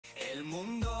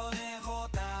mundo de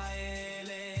JL,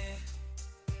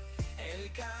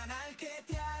 el canal que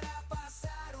te hará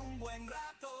pasar un buen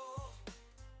rato.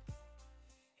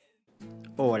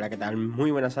 Hola, ¿qué tal?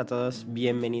 Muy buenas a todos,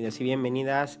 bienvenidos y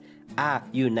bienvenidas a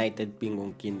United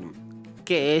Penguin Kingdom.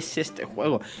 ¿Qué es este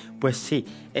juego? Pues sí,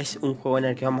 es un juego en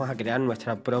el que vamos a crear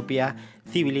nuestra propia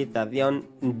civilización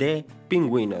de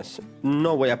pingüinos.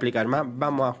 No voy a explicar más,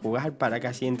 vamos a jugar para que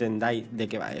así entendáis de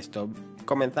qué va esto.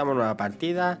 Comenzamos nueva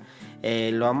partida,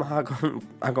 lo vamos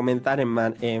a comenzar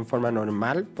en forma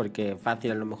normal, porque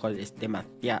fácil a lo mejor es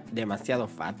demasiado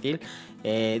fácil,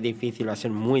 difícil va a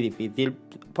ser muy difícil,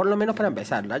 por lo menos para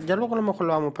empezar. Ya luego a lo mejor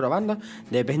lo vamos probando,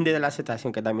 depende de la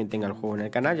aceptación que también tenga el juego en el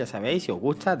canal. Ya sabéis, si os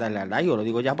gusta, darle al like, os lo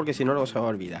digo ya porque si no luego se os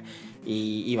olvida.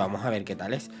 Y vamos a ver qué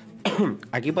tal es.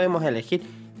 Aquí podemos elegir,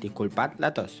 disculpad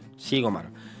la tos, sigo malo.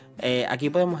 Aquí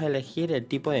podemos elegir el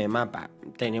tipo de mapa.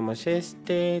 Tenemos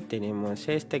este,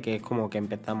 que es como que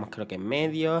empezamos creo que en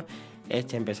medio.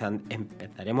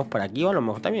 Empezaremos por aquí o a lo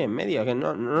mejor también en medio, que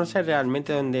no sé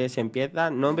realmente dónde se empieza.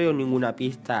 No veo ninguna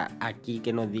pista aquí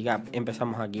que nos diga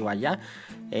empezamos aquí o allá.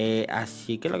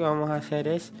 Así que lo que vamos a hacer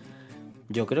es,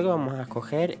 yo creo que vamos a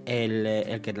escoger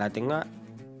el que la tenga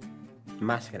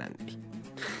más grande.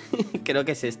 Creo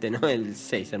que es este, ¿no? El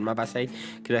 6, el mapa 6,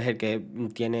 creo que es el que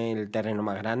tiene el terreno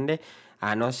más grande.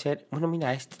 A no ser... Bueno,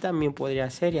 mira, este también podría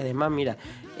ser. Y además, mira,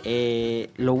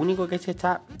 lo único que este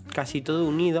está casi todo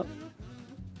unido.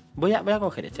 Voy a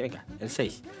coger este, venga, el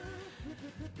 6.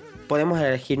 Podemos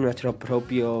elegir nuestros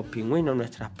propios pingüinos,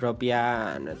 nuestra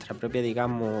propia,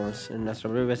 digamos,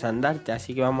 nuestro propio estandarte.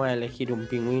 Así que vamos a elegir un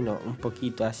pingüino un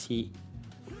poquito así.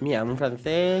 Mira, un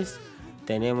francés...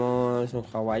 Tenemos un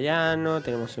hawaiano,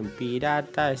 tenemos un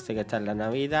pirata, este que está en la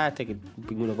Navidad, este que es un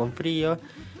pingüino con frío,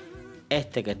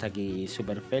 este que está aquí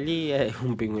súper feliz, es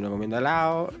un pingüino comiendo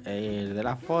helado, el de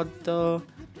la foto,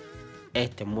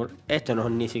 este no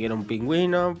es ni siquiera un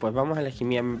pingüino. Pues vamos a elegir,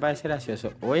 mira, me parece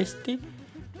gracioso, o este,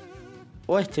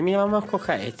 mira, vamos a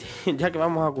escoger este, ya que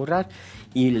vamos a currar.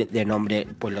 Y de nombre,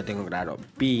 pues lo tengo claro,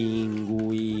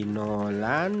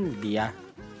 Pingüinolandia.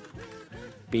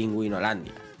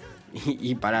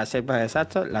 Y para ser más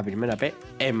exacto, la primera P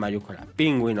es mayúscula,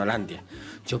 Pingüinolandia.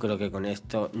 Yo creo que con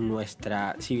esto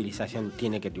nuestra civilización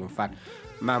tiene que triunfar.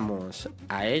 Vamos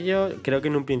a ello. Creo que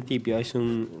en un principio es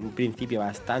un principio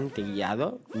bastante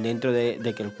guiado. Dentro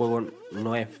de que el juego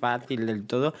no es fácil del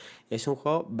todo, es un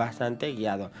juego bastante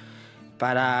guiado.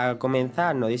 Para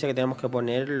comenzar nos dice que tenemos que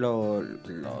poner los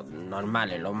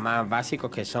normales, los más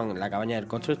básicos, que son la cabaña del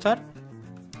constructor.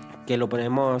 Que lo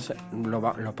podemos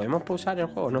pausar el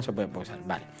juego, no se puede pausar,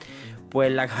 vale.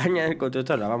 Pues la cabaña del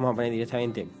constructor la vamos a poner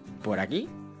directamente por aquí.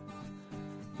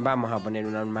 Vamos a poner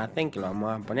un almacén que lo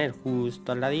vamos a poner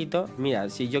justo al ladito. Mira,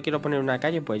 si yo quiero poner una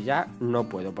calle, pues ya no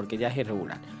puedo porque ya es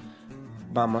irregular.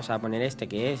 Vamos a poner este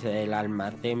que es el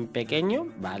almacén pequeño,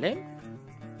 vale.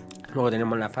 Luego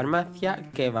tenemos la farmacia,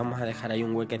 que vamos a dejar ahí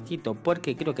un huequecito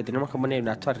porque creo que tenemos que poner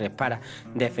unas torres para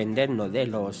defendernos de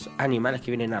los animales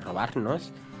que vienen a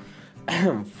robarnos.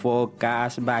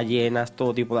 Focas, ballenas,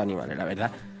 todo tipo de animales, la verdad.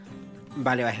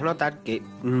 Vale, vais a notar que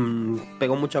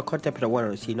pego muchos cortes, pero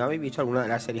bueno, si no habéis visto alguna de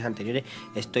las series anteriores,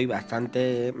 estoy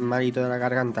bastante malito de la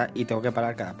garganta y tengo que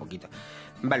parar cada poquito.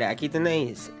 Vale, aquí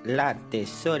tenéis la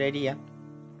tesorería.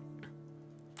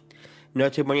 No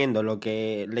estoy leyendo lo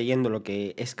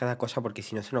que es cada cosa porque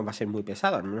si no se nos va a ser muy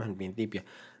pesado, al menos al principio.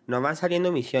 Nos van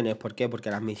saliendo misiones, ¿por qué? Porque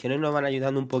las misiones nos van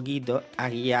ayudando un poquito a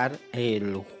guiar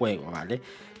el juego, ¿vale?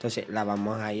 Entonces las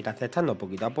vamos a ir aceptando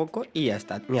poquito a poco y ya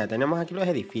está. Mira, tenemos aquí los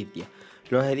edificios.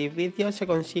 Los edificios se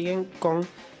consiguen con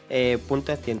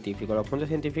puntos científicos. Los puntos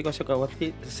científicos se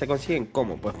consiguen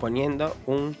 ¿cómo? Pues poniendo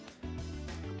un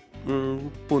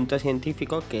punto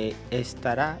científico que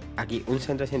estará aquí, un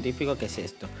centro científico, que es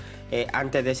esto.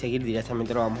 Antes de seguir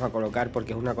directamente lo vamos a colocar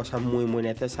porque es una cosa muy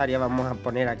necesaria. Vamos a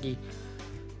poner aquí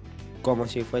como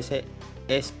si fuese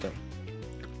esto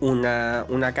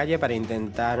una calle para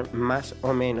intentar más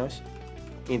o menos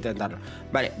intentarlo.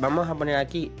 Vale, vamos a poner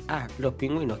aquí a los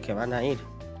pingüinos que van a ir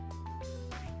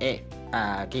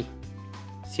aquí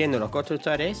siendo los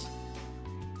constructores.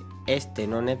 Este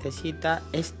no necesita,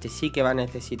 este sí que va a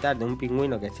necesitar de un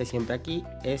pingüino que esté siempre aquí.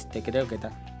 Este creo que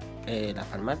está. La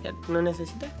farmacia no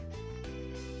necesita.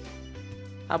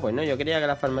 Ah, pues no, yo creía que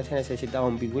la farmacia necesitaba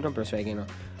un pingüino, pero se ve que no.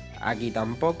 Aquí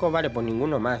tampoco, vale, pues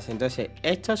ninguno más. Entonces,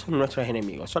 estos son nuestros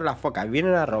enemigos, son las focas,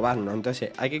 vienen a robarnos.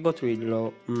 Entonces, hay que construir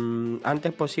lo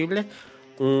antes posible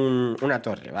una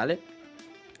torre, ¿vale?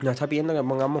 Nos está pidiendo que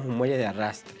pongamos un muelle de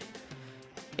arrastre.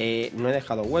 No he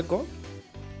dejado hueco.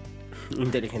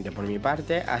 Inteligente por mi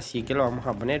parte, así que lo vamos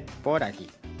a poner por aquí.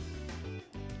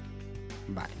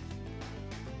 Vale.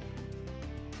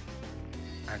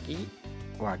 aquí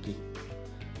o aquí.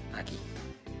 Aquí.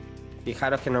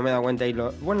 Fijaros que no me he dado cuenta y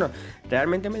bueno,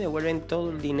 realmente me devuelven todo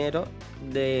el dinero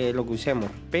de lo que usemos,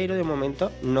 pero de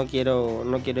momento no quiero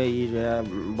ir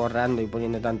borrando y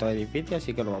poniendo tantos edificios,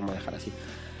 así que lo vamos a dejar así.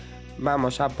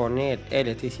 Vamos a poner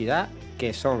electricidad,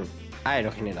 que son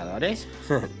aerogeneradores,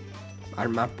 al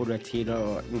más puro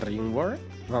estilo Ringworld.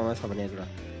 Vamos a ponerlo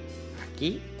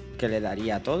aquí, que le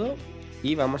daría a todo,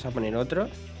 y vamos a poner otro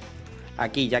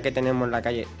aquí, ya que tenemos la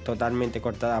calle totalmente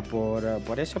cortada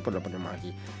por eso, pues lo ponemos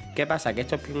aquí. ¿Qué pasa? Que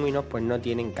estos pingüinos pues no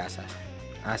tienen casas,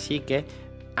 así que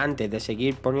antes de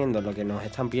seguir poniendo lo que nos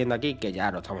están pidiendo aquí, que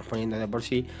ya lo estamos poniendo de por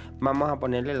sí, vamos a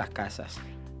ponerle las casas.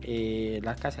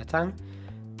 Las casas están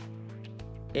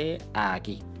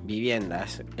aquí,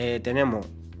 viviendas. Tenemos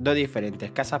dos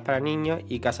diferentes, casas para niños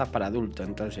y casas para adultos.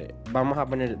 Entonces vamos a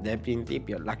poner de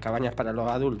principio las cabañas para los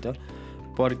adultos,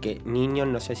 porque niños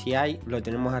no sé si hay, lo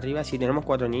tenemos arriba. Si tenemos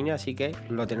 4 niños, así que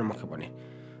lo tenemos que poner.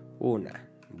 1,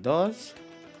 2,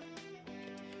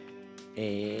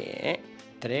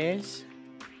 3,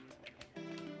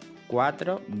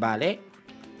 4, vale.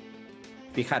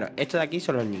 Fijaros, esto de aquí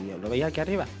son los niños. ¿Lo veis aquí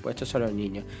arriba? Pues estos son los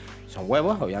niños. Son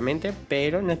huevos, obviamente,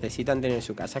 pero necesitan tener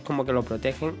su casa. Es como que lo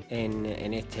protegen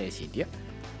en este sitio.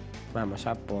 Vamos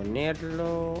a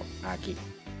ponerlo aquí.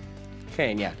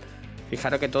 Genial.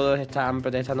 Fijaros que todos están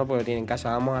protestando porque tienen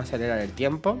casa. Vamos a acelerar el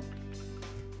tiempo.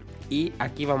 Y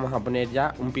aquí vamos a poner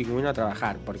ya un pingüino a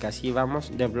trabajar, porque así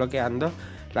vamos desbloqueando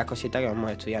las cositas que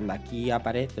vamos estudiando. Aquí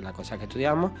aparece las cosas que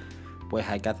estudiamos. Pues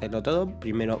hay que hacerlo todo.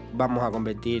 Primero vamos a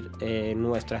convertir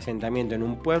nuestro asentamiento en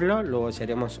un pueblo, luego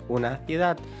seremos una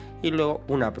ciudad y luego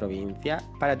una provincia,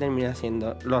 para terminar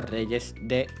siendo los reyes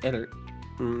del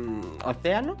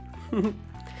océano.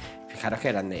 Fijaros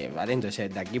qué grande, ¿vale?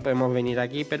 Entonces de aquí podemos venir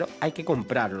aquí, pero hay que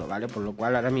comprarlo, ¿vale? Por lo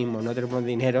cual ahora mismo no tenemos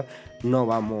dinero, no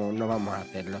vamos a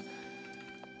hacerlo.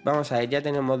 Vamos a ver, ya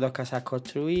tenemos 2 casas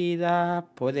construidas.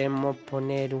 Podemos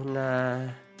poner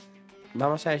una...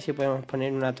 Vamos a ver si podemos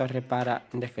poner una torre para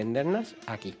defendernos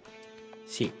aquí.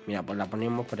 Sí, mira, pues la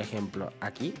ponemos, por ejemplo,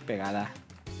 aquí, pegada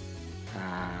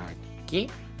aquí.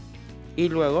 Y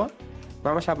luego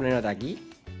vamos a poner otra aquí,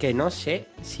 que no sé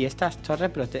si estas torres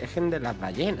protegen de las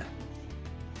ballenas.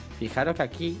 Fijaros que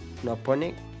aquí nos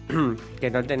pone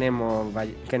que no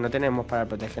tenemos para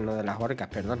protegernos de las orcas,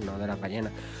 perdón, no de las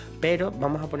ballenas. Pero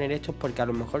vamos a poner estos porque a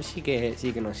lo mejor sí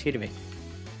que nos sirve.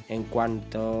 En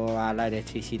cuanto a la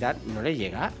electricidad, no le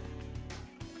llega.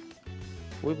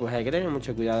 Uy, pues hay que tener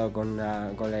mucho cuidado con la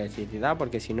electricidad,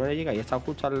 porque si no le llega y está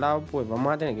justo al lado, pues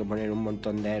vamos a tener que poner un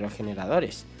montón de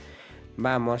aerogeneradores.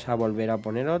 Vamos a volver a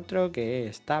poner otro que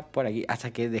está por aquí,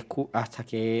 hasta que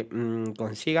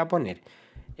consiga poner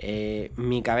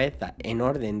mi cabeza en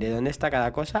orden de dónde está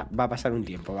cada cosa. Va a pasar un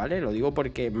tiempo, ¿vale? Lo digo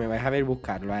porque me vais a ver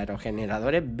buscar los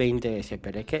aerogeneradores 20 veces,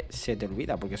 pero es que se te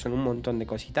olvida, porque son un montón de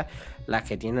cositas las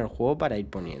que tiene el juego para ir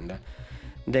poniendo.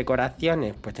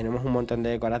 Decoraciones, pues tenemos un montón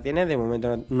de decoraciones. De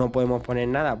momento no podemos poner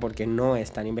nada porque no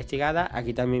están investigadas.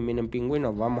 Aquí también vienen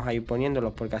pingüinos, vamos a ir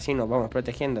poniéndolos porque así nos vamos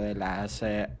protegiendo de las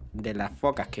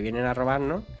focas que vienen a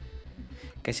robarnos,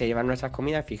 que se llevan nuestras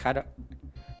comidas. Fijaros,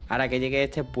 ahora que llegue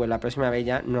este, pues la próxima vez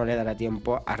ya no le dará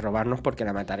tiempo a robarnos porque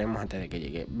la mataremos antes de que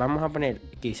llegue. Vamos a poner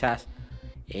quizás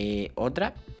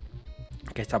otra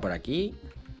que está por aquí.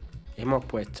 Hemos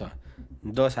puesto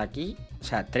 2 aquí, o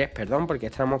sea 3, perdón, porque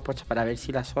esta la hemos puesto para ver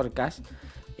si las orcas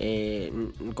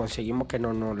conseguimos que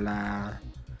no nos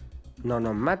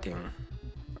maten.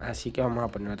 Así que vamos a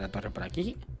poner otra torre por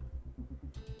aquí.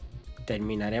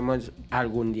 Terminaremos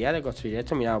algún día de construir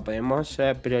esto. Mira, lo podemos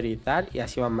priorizar y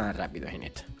así vamos más rápidos en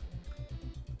esto.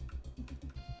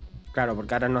 Claro,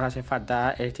 porque ahora nos hace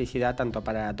falta electricidad tanto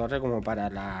para la torre como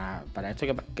para esto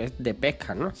que es de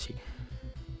pesca, ¿no? Sí.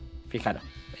 Fijaros,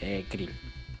 krill.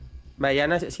 Vaya,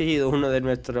 ha sido uno de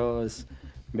nuestros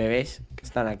bebés que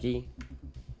están aquí.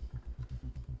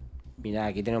 Mirad,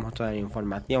 aquí tenemos toda la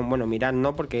información. Bueno, mirad,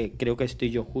 no, porque creo que estoy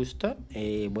yo justo.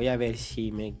 Voy a ver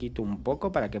si me quito un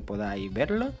poco para que podáis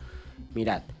verlo.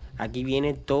 Mirad, aquí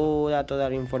viene toda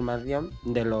la información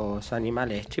de los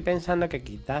animales. Estoy pensando que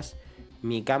quizás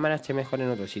mi cámara esté mejor en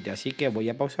otro sitio, así que voy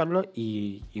a pausarlo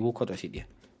y busco otro sitio.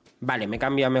 Vale, me he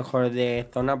cambiado mejor de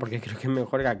zona porque creo que es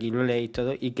mejor, que aquí lo leéis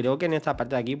todo. Y creo que en esta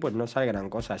parte de aquí pues no sale gran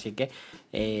cosa, así que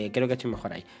creo que estoy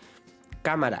mejor ahí.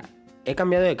 Cámara. He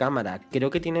cambiado de cámara, creo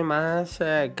que tiene más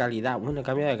calidad. Bueno, he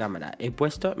cambiado de cámara. He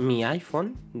puesto mi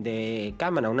iPhone de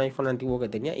cámara, un iPhone antiguo que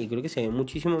tenía, y creo que se ve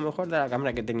muchísimo mejor de la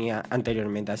cámara que tenía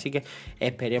anteriormente. Así que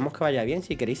esperemos que vaya bien.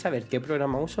 Si queréis saber qué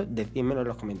programa uso, decídmelo en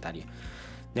los comentarios.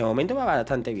 De momento va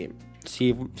bastante bien.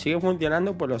 Si sigue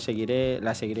funcionando, pues la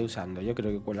seguiré usando. Yo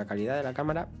creo que con la calidad de la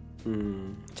cámara,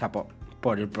 chapó.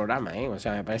 por el programa, ¿eh? O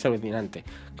sea, me parece alucinante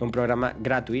que un programa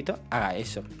gratuito haga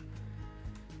eso.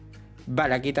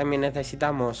 Vale, aquí también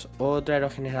necesitamos otro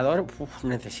aerogenerador. Uf,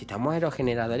 necesitamos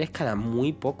aerogeneradores cada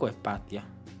muy poco espacio.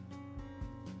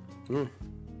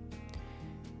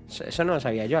 Eso no lo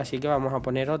sabía yo, así que vamos a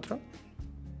poner otro.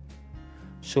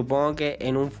 Supongo que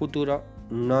en un futuro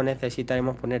no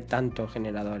necesitaremos poner tantos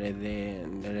generadores de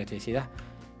electricidad.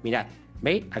 Mirad,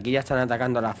 ¿veis? Aquí ya están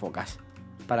atacando las focas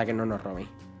para que no nos roben.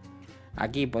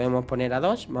 Aquí podemos poner a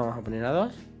 2, vamos a poner a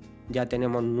 2. Ya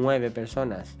tenemos 9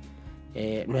 personas.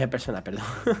 9 personas, perdón.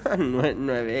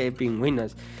 9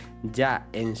 pingüinos ya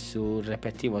en su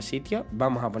respectivo sitio.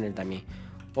 Vamos a poner también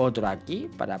otro aquí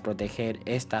para proteger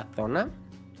esta zona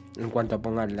en cuanto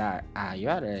pongan a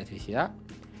ayudar, la electricidad.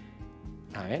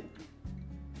 A ver.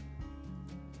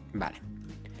 Vale.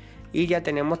 Y ya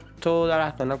tenemos toda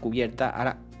la zona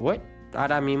cubierta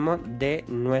ahora mismo de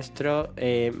nuestro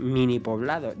mini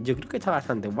poblado. Yo creo que está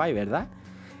bastante guay, ¿verdad?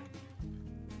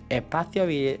 Espacio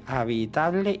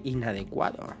habitable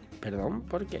inadecuado. Perdón,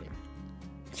 ¿por qué?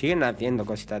 Siguen haciendo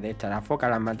cositas de estas. Las focas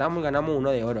las matamos y ganamos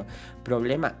 1 de oro.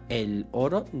 Problema, ¿el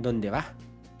oro dónde va?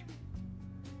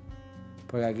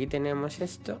 Porque aquí tenemos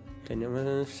esto.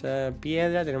 Tenemos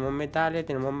piedra, tenemos metales,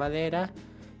 tenemos madera,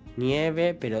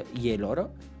 nieve, pero ¿y el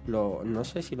oro? No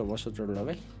sé si vosotros lo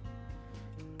veis.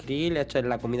 Krill, esto es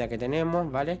la comida que tenemos,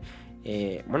 ¿vale?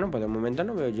 Bueno, pues de momento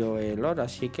no veo yo el oro,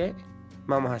 así que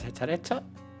vamos a aceptar esto.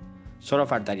 Solo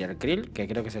faltaría el krill, que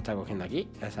creo que se está cogiendo aquí,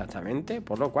 exactamente,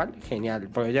 por lo cual, genial.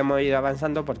 Porque ya hemos ido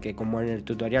avanzando porque como en el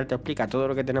tutorial te explica todo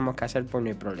lo que tenemos que hacer, pues no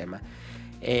hay problema.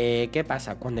 ¿Qué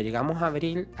pasa? Cuando llegamos a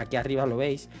abril, aquí arriba lo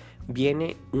veis,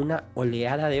 viene una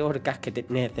oleada de orcas que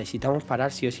necesitamos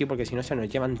parar sí o sí, porque si no se nos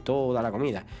llevan toda la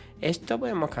comida. ¿Esto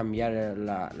podemos cambiar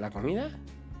la comida?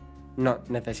 No,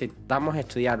 necesitamos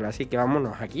estudiarlo, así que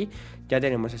vámonos aquí. Ya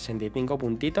tenemos 65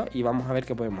 puntitos y vamos a ver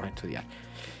qué podemos estudiar.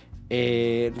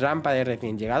 Rampa de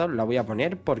recién llegados, la voy a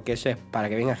poner porque eso es para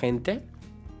que venga gente.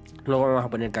 Luego vamos a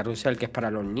poner carrusel, que es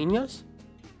para los niños.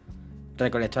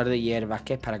 Recolector de hierbas,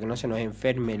 que es para que no se nos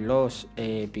enfermen los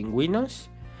pingüinos.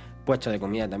 Puesto de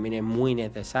comida también es muy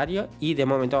necesario. Y de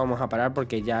momento vamos a parar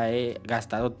porque ya he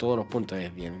gastado todos los puntos de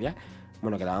ciencia.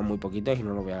 Bueno, quedaban muy poquitos y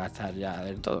no los voy a gastar ya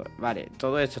del todo. Vale,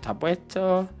 todo esto está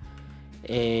puesto.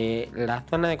 La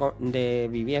zona de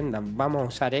vivienda, vamos a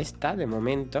usar esta de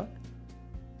momento,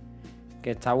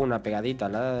 que está una pegadita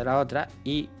al lado de la otra.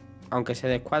 Y aunque se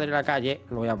descuadre la calle,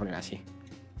 lo voy a poner así.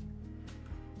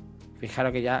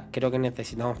 Fijaros que ya creo que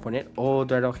necesitamos poner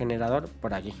otro aerogenerador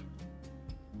por aquí.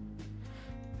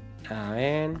 A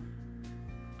ver.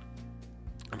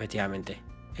 Efectivamente.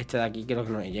 Este de aquí creo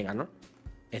que no le llega, ¿no?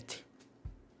 Este.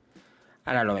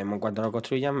 Ahora lo vemos. En cuanto lo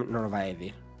construyan nos lo va a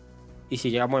decir. Y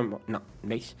si llegamos... No,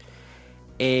 ¿veis?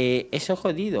 Eso es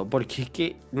jodido. Porque es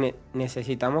que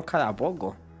necesitamos cada poco.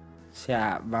 O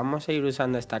sea, vamos a ir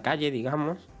usando esta calle,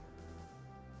 digamos.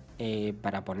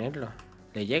 Para ponerlo.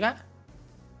 ¿Le llega?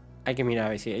 Hay que mirar a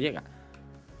ver si le llega.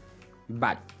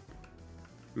 Vale.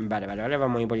 Vale.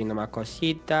 Vamos a ir poniendo más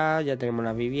cositas. Ya tenemos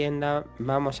las viviendas.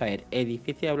 Vamos a ver.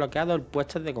 Edificio bloqueado, el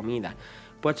puesto de comida.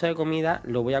 Puesto de comida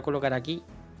lo voy a colocar aquí.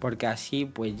 Porque así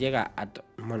pues llega a...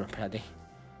 Bueno, espérate.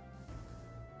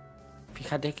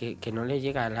 Fíjate que no le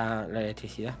llega la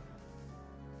electricidad.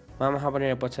 Vamos a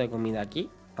poner el puesto de comida aquí.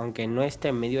 Aunque no esté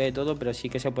en medio de todo, pero sí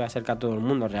que se puede acercar a todo el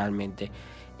mundo realmente.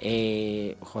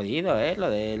 Jodido, lo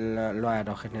de los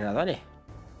aerogeneradores.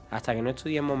 Hasta que no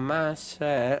estudiemos más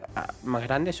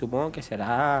grandes, supongo que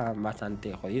será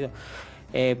bastante jodido.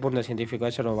 Punto científico,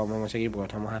 eso lo vamos a seguir porque lo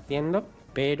estamos haciendo.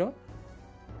 Pero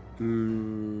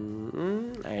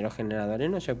aerogeneradores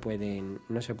no se pueden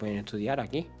estudiar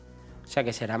aquí. O sea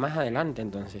que será más adelante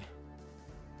entonces.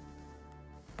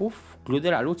 Club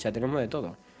de la lucha, tenemos de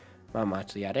todo. Vamos a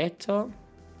estudiar esto.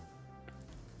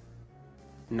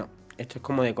 No, esto es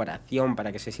como decoración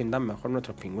para que se sientan mejor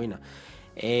nuestros pingüinos.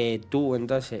 Tú,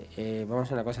 entonces, vamos a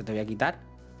hacer una cosa, te voy a quitar.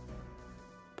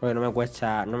 Porque no me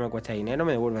cuesta dinero,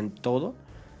 me devuelven todo.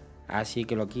 Así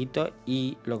que lo quito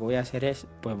y lo que voy a hacer es,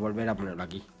 pues, volver a ponerlo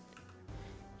aquí.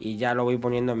 Y ya lo voy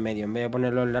poniendo en medio. En vez de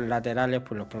ponerlo en los laterales,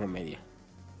 pues los pongo en medio.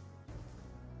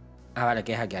 Ah, vale,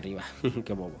 que es aquí arriba.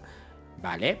 Qué bobo.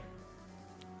 Vale.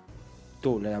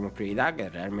 Tú le damos prioridad, que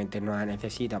realmente no la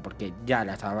necesita porque ya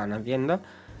la estaban haciendo.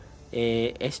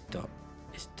 Esto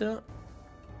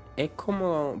es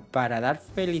como para dar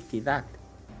felicidad.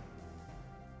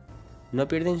 No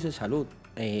pierden su salud.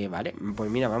 Vale, pues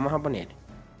mira, vamos a poner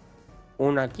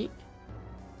uno aquí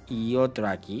y otro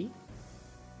aquí.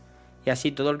 Y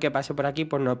así todo el que pase por aquí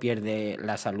pues no pierde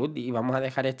la salud. Y vamos a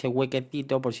dejar este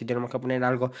huequecito por si tenemos que poner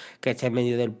algo que esté en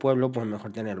medio del pueblo, pues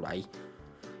mejor tenerlo ahí.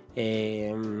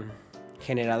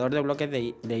 Generador de bloques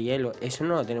de hielo. Eso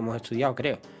no lo tenemos estudiado,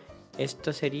 creo.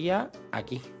 Esto sería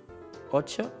aquí.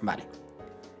 8, vale.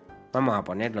 Vamos a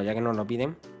ponerlo ya que nos lo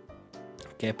piden.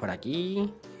 Que es por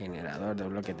aquí. Generador de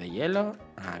bloques de hielo.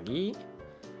 Aquí.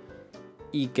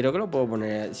 Y creo que lo puedo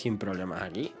poner sin problemas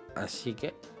aquí. Así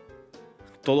que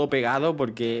todo pegado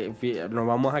porque nos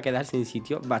vamos a quedar sin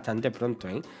sitio bastante pronto,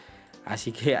 ¿eh?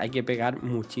 Así que hay que pegar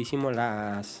muchísimo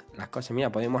las cosas.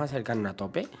 Mira, podemos acercarnos a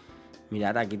tope.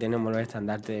 Mirad, aquí tenemos los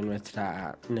estandartes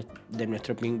de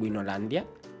nuestro pingüinolandia.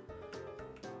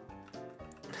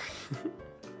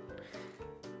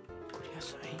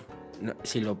 Curioso, ¿eh? No,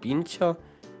 si lo pincho,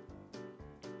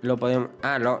 lo podemos...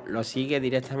 Ah, no, lo sigue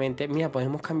directamente. Mira,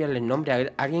 podemos cambiarle el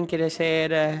nombre. ¿Alguien quiere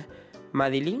ser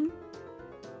Madeline?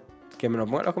 Que me lo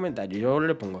ponga en los comentarios. Yo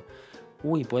le pongo.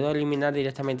 Uy, puedo eliminar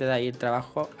directamente de ahí el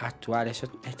trabajo actual. Eso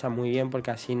está muy bien porque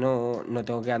así no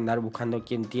tengo que andar buscando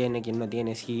quién tiene, quién no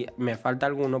tiene. Si me falta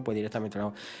alguno, pues directamente lo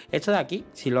hago. Esto de aquí,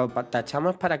 si lo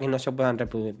tachamos es para que no se puedan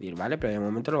reproducir, ¿vale? Pero de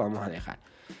momento lo vamos a dejar.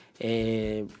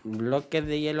 Bloques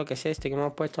de hielo, que es este que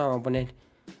hemos puesto, vamos a poner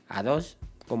a 2.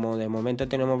 Como de momento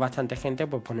tenemos bastante gente,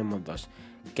 pues ponemos 2.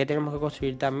 ¿Qué tenemos que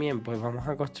construir también? Pues vamos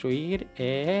a construir...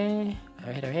 a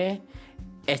ver...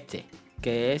 Este,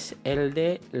 que es el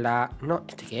de la... No,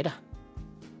 ¿este qué era?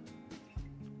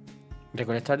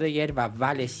 Recolector de hierbas,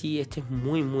 vale, sí, este es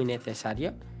muy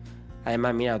necesario.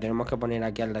 Además, mira, lo tenemos que poner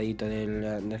aquí al ladito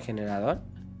del generador.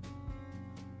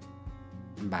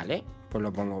 Vale, pues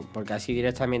lo pongo, porque así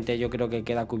directamente yo creo que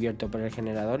queda cubierto por el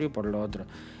generador y por lo otro.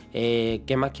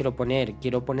 ¿Qué más quiero poner?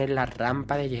 Quiero poner la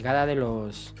rampa de llegada de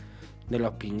los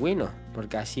pingüinos,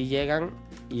 porque así llegan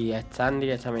y están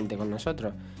directamente con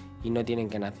nosotros y no tienen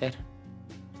que nacer.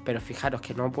 Pero fijaros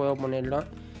que no puedo ponerlo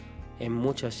en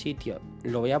muchos sitios.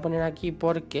 Lo voy a poner aquí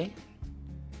porque...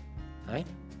 A ver...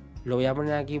 Lo voy a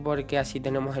poner aquí porque así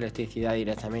tenemos electricidad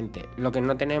directamente. Lo que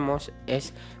no tenemos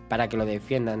es para que lo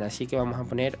defiendan. Así que vamos a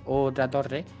poner otra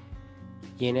torre.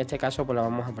 Y en este caso pues la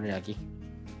vamos a poner aquí.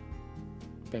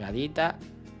 Pegadita.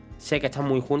 Sé que están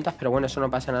muy juntas, pero bueno, eso no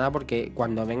pasa nada porque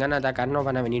cuando vengan a atacarnos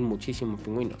van a venir muchísimos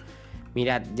pingüinos.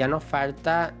 Mirad, ya nos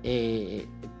falta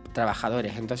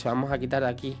trabajadores. Entonces vamos a quitar de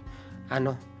aquí. Ah,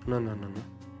 no.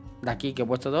 De aquí que he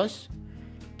puesto 2.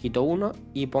 Quito 1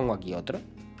 y pongo aquí otro.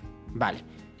 Vale.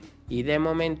 Y de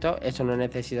momento esto no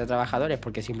necesita trabajadores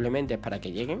porque simplemente es para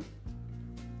que lleguen.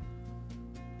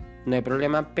 No hay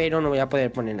problema, pero no voy a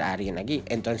poder poner a alguien aquí.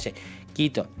 Entonces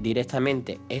quito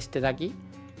directamente este de aquí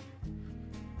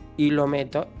y lo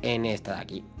meto en esta de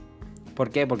aquí. ¿Por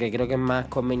qué? Porque creo que es más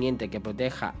conveniente que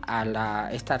proteja a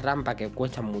esta rampa que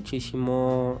cuesta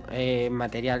muchísimo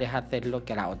materiales hacerlo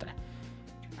que la otra.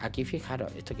 Aquí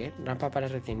fijaros, ¿esto qué es? Rampa para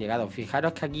recién llegados.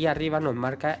 Fijaros que aquí arriba nos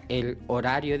marca el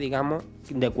horario, digamos,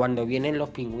 de cuando vienen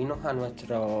los pingüinos a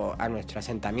nuestro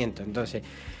asentamiento. Entonces,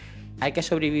 hay que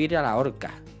sobrevivir a la horca,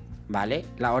 ¿vale?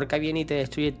 La horca viene y te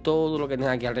destruye todo lo que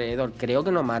tenga aquí alrededor. Creo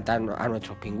que no mata a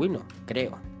nuestros pingüinos,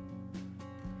 creo.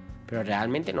 Pero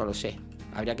realmente no lo sé.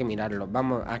 Habría que mirarlo.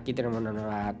 Vamos, aquí tenemos una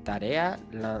nueva tarea.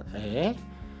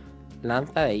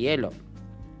 Lanza de hielo.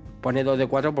 Pone 2 de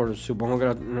 4, pues supongo que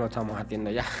no lo estamos haciendo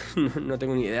ya. No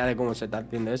tengo ni idea de cómo se está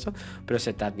haciendo eso, pero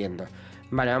se está haciendo.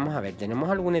 Vale, vamos a ver.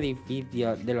 ¿Tenemos algún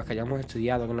edificio de los que hayamos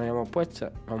estudiado que no hayamos puesto?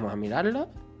 Vamos a mirarlo.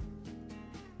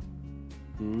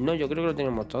 No, yo creo que lo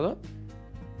tenemos todo.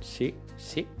 Sí.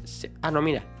 Ah, no,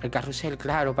 mira. El carrusel,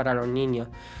 claro, para los niños.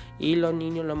 Y los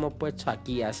niños lo hemos puesto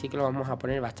aquí, así que lo vamos a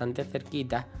poner bastante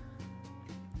cerquita.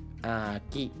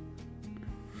 Aquí.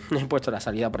 He puesto la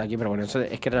salida por aquí, pero bueno, eso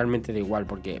es que realmente da igual,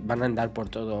 porque van a andar por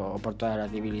toda la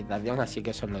civilización, así que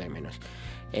eso es lo de menos.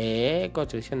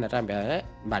 Construcción de rampa,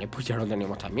 vale, pues ya lo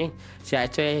tenemos también. O sea,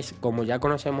 esto es, como ya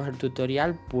conocemos el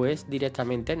tutorial, pues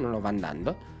directamente nos lo van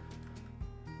dando.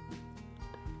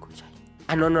 ¿Escucháis?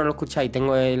 Ah, no lo escucháis,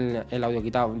 tengo el audio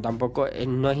quitado. Tampoco,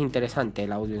 no es interesante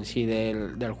el audio en sí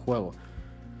del juego.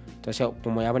 Entonces,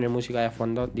 como voy a poner música de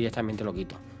fondo, directamente lo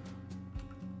quito.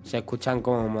 Se escuchan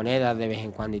como monedas de vez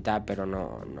en cuando y tal, pero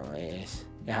no es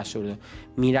absurdo.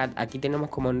 Mirad, aquí tenemos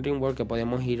como en Ringworld que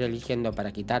podemos ir eligiendo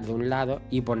para quitar de un lado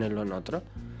y ponerlo en otro.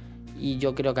 Y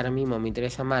yo creo que ahora mismo me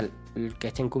interesa más que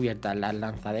estén cubiertas las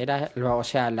lanzaderas, o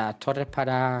sea, las torres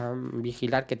para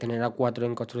vigilar, que tener a 4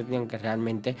 en construcción, que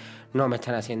realmente no me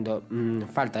están haciendo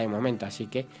falta de momento. Así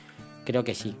que creo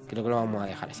que sí, creo que lo vamos a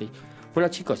dejar así. Bueno,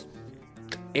 chicos,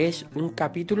 es un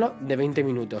capítulo de 20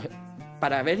 minutos.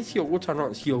 Para ver si os gusta o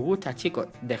no. Si os gusta, chicos,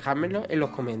 dejádmelo en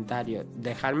los comentarios.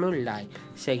 Dejadme un like,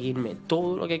 seguidme,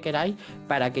 todo lo que queráis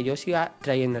para que yo siga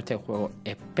trayendo este juego.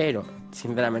 Espero,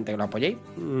 sinceramente, que lo apoyéis.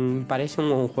 Parece un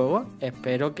buen juego.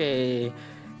 Espero que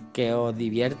os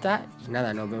divierta. Y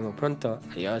nada, nos vemos pronto.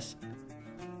 Adiós.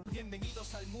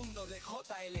 Bienvenidos al mundo de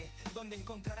JL, donde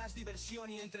encontrarás diversión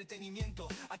y entretenimiento.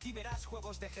 Aquí verás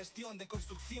juegos de gestión, de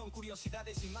construcción,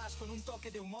 curiosidades y más, con un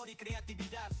toque de humor y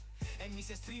creatividad. En mis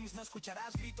streams no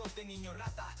escucharás gritos de niño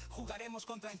rata. Jugaremos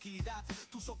con tranquilidad.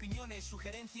 Tus opiniones,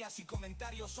 sugerencias y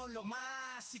comentarios son lo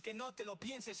más. Así que no te lo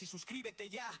pienses y suscríbete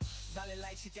ya. Dale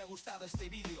like si te ha gustado este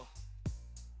vídeo.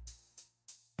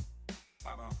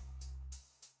 Vamos.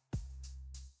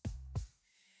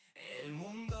 El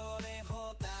mundo de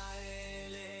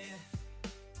JL.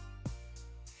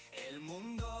 El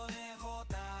mundo de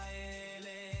JL.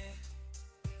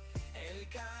 El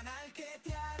canal que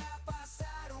te hará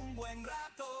pasar un buen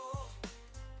rato.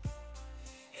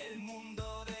 El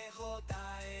mundo de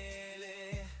JL.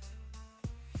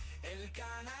 El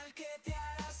canal